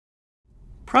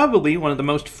Probably one of the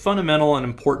most fundamental and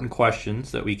important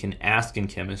questions that we can ask in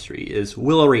chemistry is,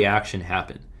 will a reaction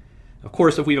happen? Of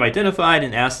course, if we've identified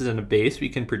an acid and a base, we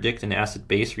can predict an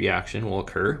acid-base reaction will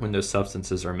occur when those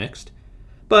substances are mixed.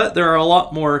 But there are a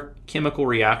lot more chemical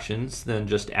reactions than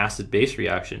just acid-base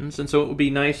reactions, and so it would be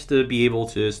nice to be able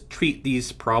to treat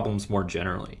these problems more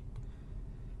generally.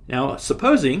 Now,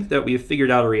 supposing that we've figured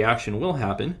out a reaction will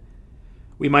happen,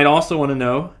 we might also want to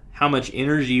know how much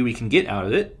energy we can get out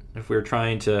of it if we're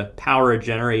trying to power a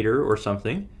generator or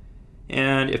something.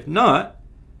 And if not,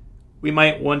 we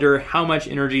might wonder how much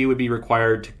energy would be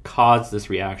required to cause this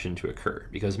reaction to occur,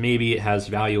 because maybe it has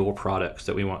valuable products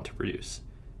that we want to produce.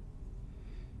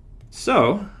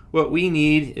 So, what we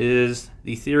need is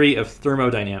the theory of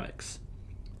thermodynamics.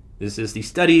 This is the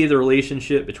study of the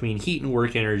relationship between heat and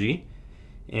work energy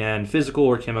and physical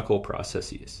or chemical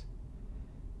processes.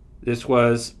 This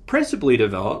was principally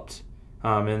developed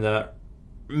in the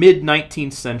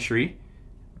mid-19th century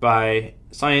by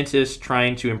scientists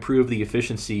trying to improve the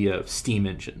efficiency of steam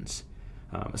engines.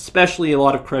 Especially a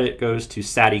lot of credit goes to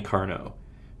Sadi Carnot,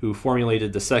 who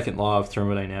formulated the second law of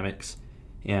thermodynamics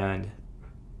and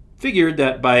figured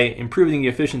that by improving the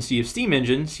efficiency of steam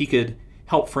engines, he could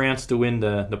help France to win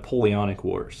the Napoleonic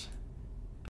Wars.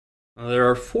 There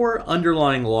are four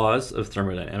underlying laws of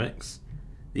thermodynamics.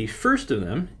 The first of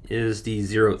them is the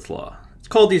Zeroth Law. It's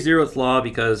called the Zeroth Law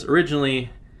because originally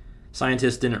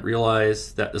scientists didn't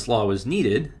realize that this law was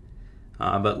needed,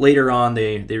 but later on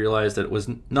they realized that it was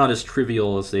not as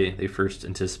trivial as they first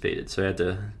anticipated, so they had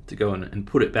to go and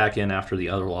put it back in after the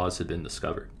other laws had been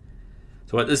discovered.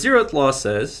 So what the Zeroth Law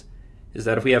says is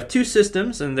that if we have two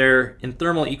systems and they're in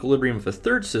thermal equilibrium with a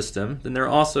third system, then they're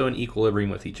also in equilibrium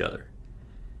with each other.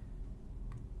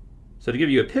 So to give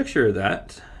you a picture of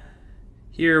that,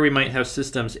 here we might have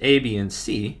systems A, B, and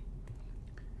C.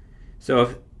 So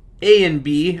if A and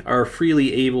B are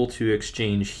freely able to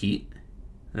exchange heat,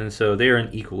 and so they're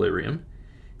in equilibrium,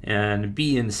 and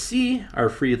B and C are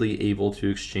freely able to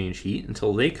exchange heat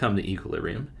until they come to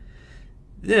equilibrium,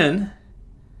 then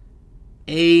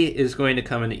A is going to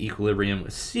come into equilibrium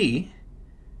with C,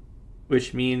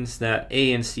 which means that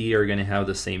A and C are going to have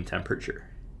the same temperature.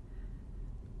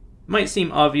 Might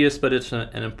seem obvious, but it's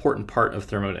an important part of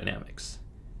thermodynamics.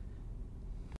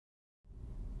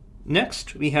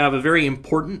 Next, we have a very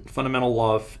important fundamental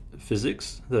law of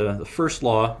physics, the first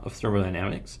law of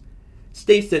thermodynamics. It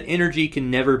states that energy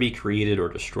can never be created or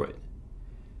destroyed.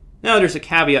 Now, there's a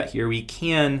caveat here. We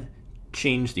can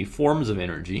change the forms of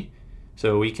energy,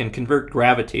 so we can convert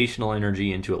gravitational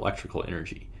energy into electrical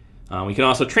energy. We can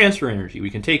also transfer energy.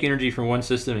 We can take energy from one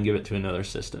system and give it to another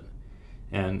system.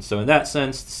 And so in that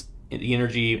sense, the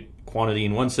energy quantity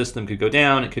in one system could go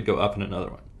down, it could go up in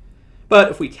another one. But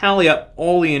if we tally up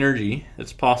all the energy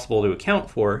that's possible to account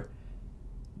for,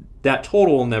 that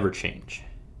total will never change.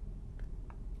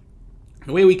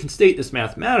 The way we can state this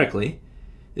mathematically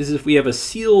is if we have a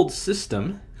sealed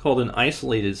system called an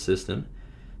isolated system,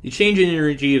 the change in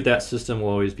energy of that system will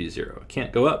always be zero. It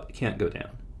can't go up, it can't go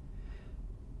down.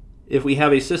 If we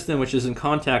have a system which is in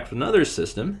contact with another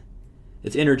system,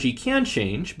 its energy can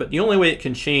change, but the only way it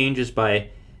can change is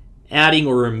by adding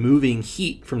or removing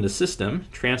heat from the system,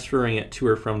 transferring it to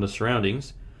or from the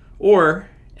surroundings, or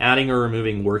adding or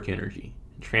removing work energy,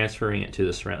 transferring it to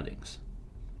the surroundings.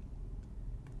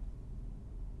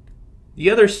 The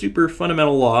other super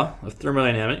fundamental law of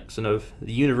thermodynamics and of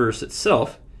the universe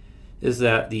itself is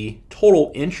that the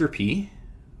total entropy,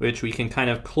 which we can kind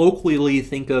of colloquially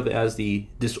think of as the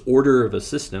disorder of a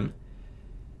system,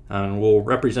 and we'll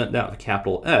represent that with a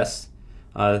capital S,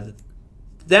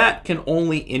 that can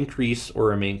only increase or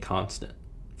remain constant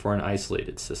for an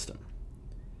isolated system.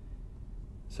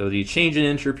 So the change in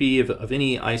entropy of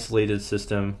any isolated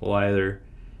system will either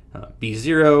be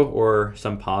zero or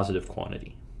some positive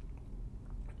quantity.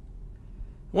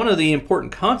 One of the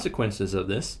important consequences of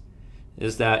this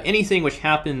is that anything which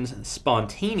happens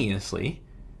spontaneously,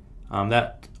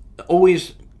 that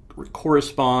always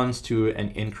corresponds to an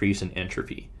increase in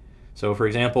entropy. So for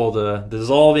example, the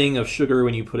dissolving of sugar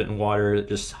when you put it in water, it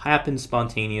just happens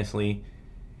spontaneously,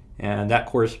 and that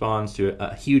corresponds to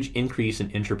a huge increase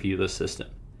in entropy of the system.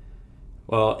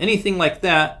 Well, anything like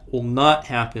that will not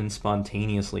happen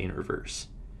spontaneously in reverse.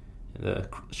 The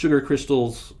sugar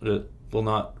crystals will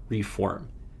not reform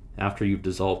after you've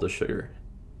dissolved the sugar.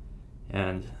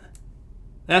 And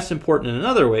that's important in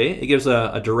another way. It gives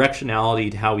a directionality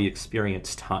to how we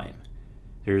experience time.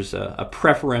 There's a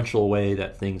preferential way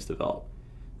that things develop.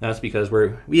 That's because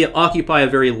we occupy a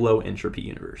very low entropy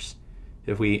universe.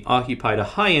 If we occupied a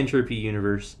high entropy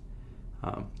universe,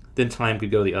 then time could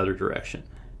go the other direction.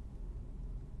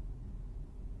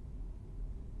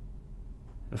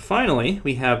 And finally,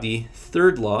 we have the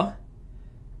third law,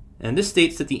 and this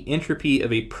states that the entropy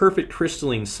of a perfect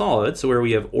crystalline solid, so where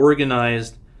we have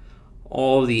organized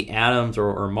all the atoms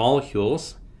or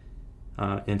molecules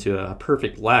into a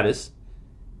perfect lattice,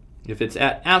 if it's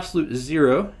at absolute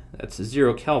zero, that's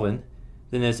 0 Kelvin,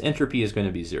 then its entropy is going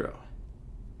to be 0.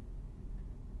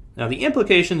 Now the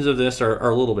implications of this are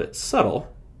a little bit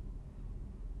subtle,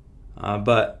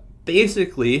 but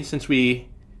basically, since we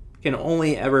can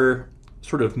only ever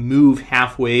sort of move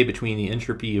halfway between the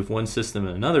entropy of one system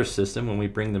and another system when we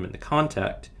bring them into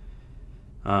contact,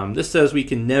 this says we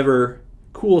can never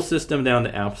cool a system down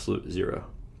to absolute 0,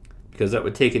 because that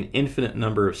would take an infinite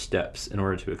number of steps in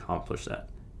order to accomplish that.